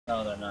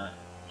No, they're not.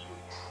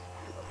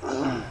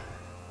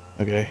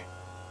 Okay.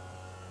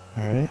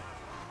 Alright.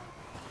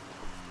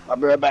 I'll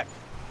be right back.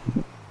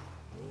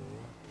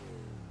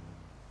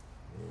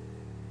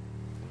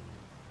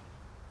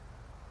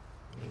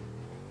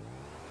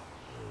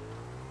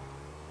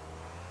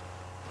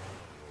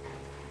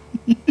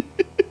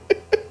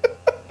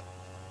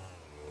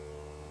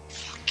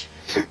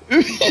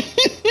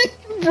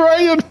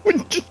 Brian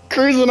just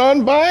cruising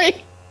on by.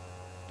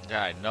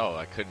 Yeah, I know.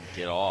 I couldn't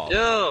get off.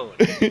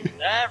 Dude,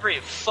 every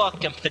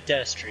fucking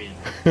pedestrian.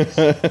 Don't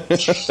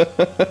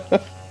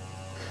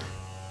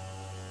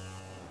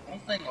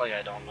think like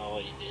I don't know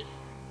what you did.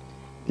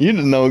 You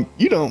don't know.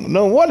 You don't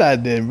know what I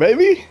did,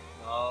 baby.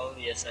 Oh,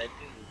 yes I do.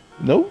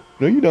 Nope.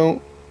 No, you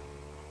don't.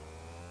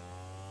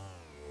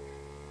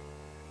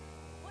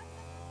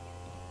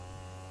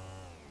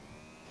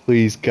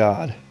 Please,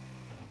 God.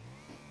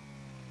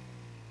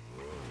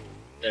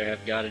 There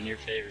have God in your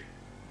favor.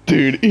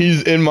 Dude,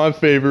 he's in my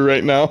favor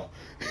right now.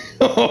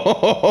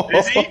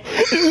 Is he?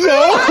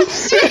 No.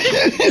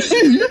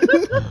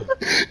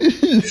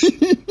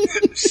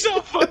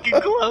 So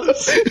fucking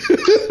close.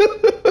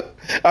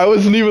 I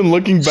wasn't even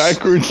looking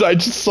backwards. I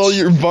just saw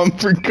your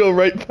bumper go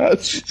right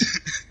past.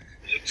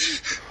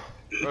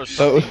 Bro,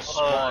 something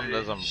spawned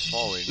as I'm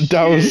falling.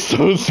 That was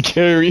so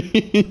scary.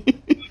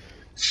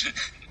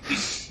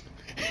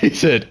 He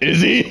said,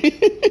 "Is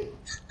he?"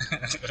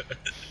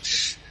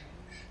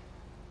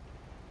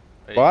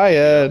 Bye,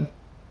 Ed.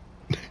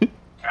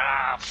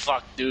 Ah,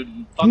 fuck,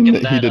 dude. Fucking He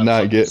that did up, not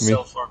fucking get me.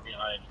 So far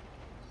behind.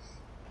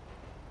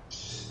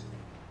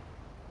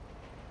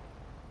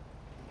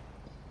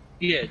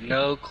 He had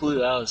no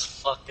clue I was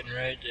fucking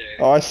right there.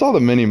 Oh, I saw the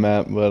mini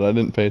map, but I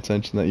didn't pay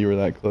attention that you were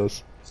that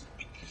close.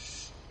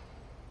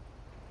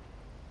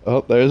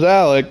 Oh, there's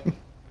Alec.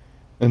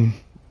 And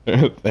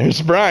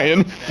there's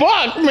Brian.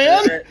 Fuck,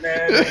 man!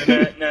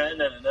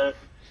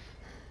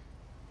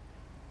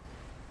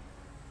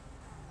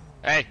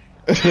 Hey!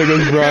 There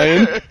goes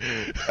Brian.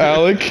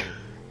 Alec.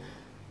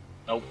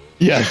 Nope.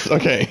 Yes,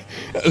 okay.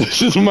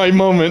 This is my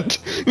moment.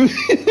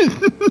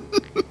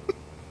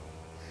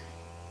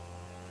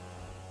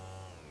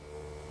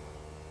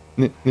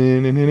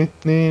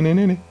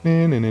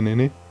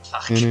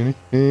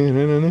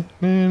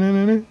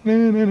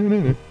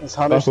 Is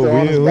Hunter Off a still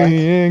on his back?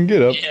 wheelie and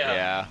get up.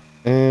 Yeah.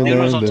 And He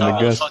was then on the top of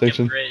the gas fucking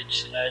station.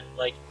 bridge, and I,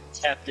 like,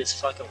 tapped his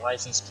fucking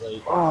license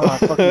plate. Oh, I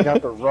fucking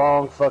got the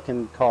wrong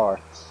fucking car.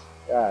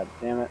 God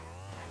damn it.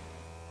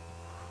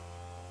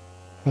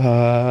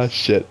 Ah,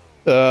 shit.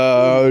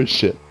 Oh,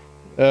 shit.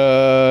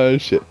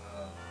 Shit.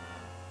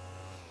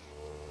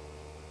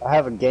 I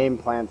have a game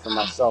plan for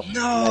myself.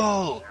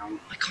 No!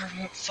 My car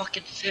won't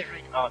fucking fit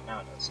right now. Oh, now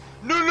it does.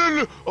 No, no,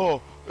 no! Oh!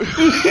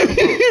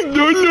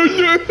 No, no,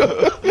 no!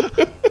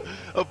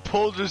 A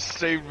pole just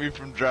saved me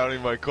from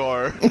drowning my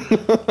car.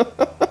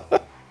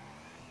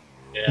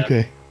 Yeah.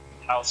 Okay,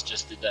 House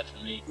just did that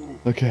for me.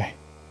 okay.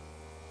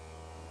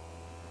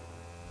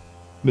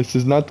 This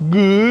is not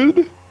good.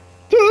 To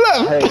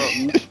the left!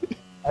 Hey,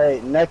 hey,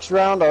 next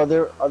round, are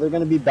there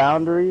gonna be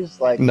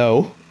boundaries? Like,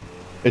 No.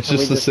 It's can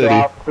just we the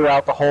city.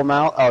 throughout the whole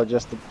mount? Oh,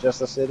 just the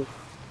city?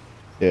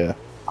 Yeah.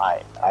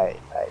 I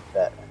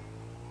bet.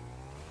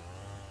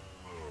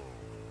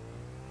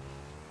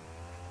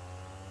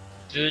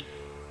 Dude,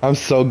 I'm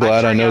so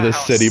glad I know this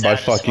city by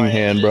fucking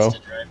hand, bro. To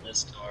drive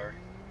this car.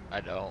 I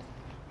don't.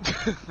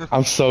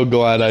 I'm so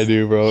glad I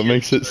do, bro. It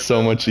makes it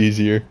so much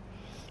easier.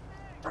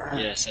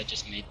 Yes, I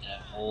just made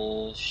that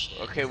whole shit.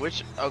 Okay,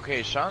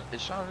 okay, Sean,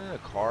 is Sean in a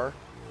car?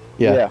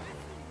 Yeah.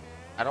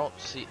 I don't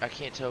see, I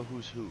can't tell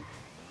who's who.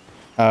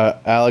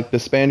 Alec,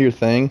 disband your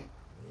thing,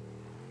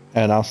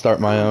 and I'll start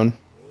my own,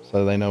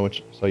 so they know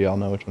so y'all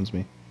know which one's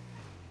me.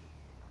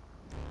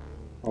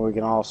 Or we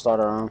can all start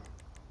our own.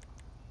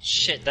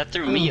 Shit, that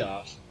threw me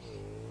off.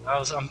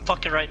 I'm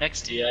fucking right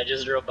next to you. I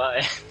just drove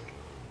by.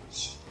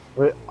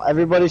 Wait,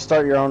 everybody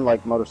start your own,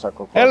 like,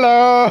 motorcycle club.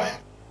 Hello!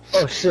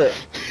 Oh, shit.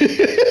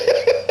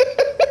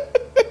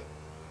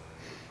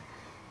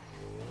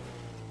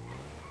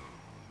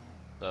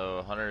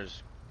 So,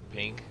 Hunter's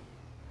pink.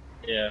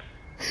 Yeah.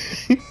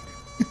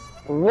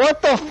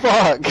 What the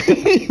fuck?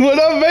 What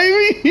up,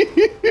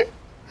 baby?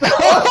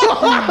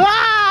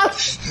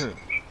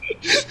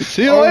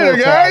 See you later,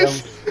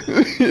 guys!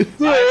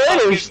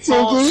 I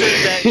sponsored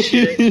that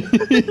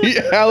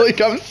shit.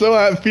 Alec, I'm so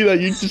happy that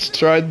you just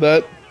tried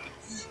that.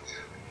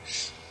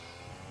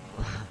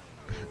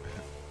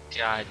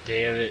 God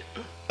damn it.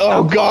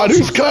 Oh god,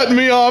 who's cutting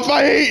me off?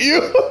 I hate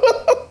you!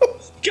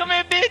 Come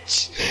here,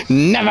 bitch!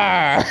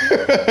 Never!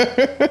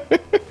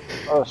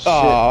 Oh, shit.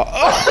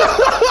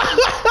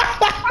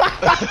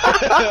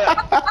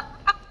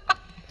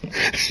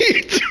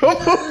 He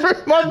drove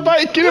over my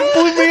bike and it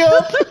blew me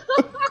up!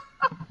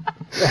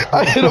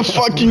 I hit a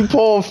fucking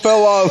pole,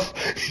 fell off.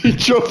 He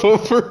drove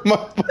over my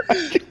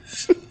bike.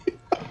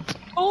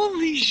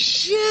 Holy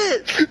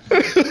shit!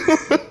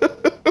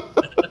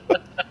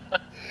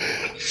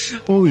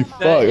 Holy fuck,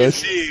 That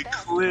is being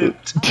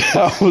clipped.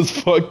 that was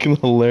fucking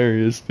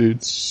hilarious,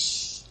 dude.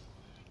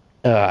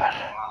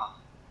 I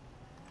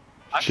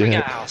Shit.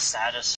 forgot how satisfying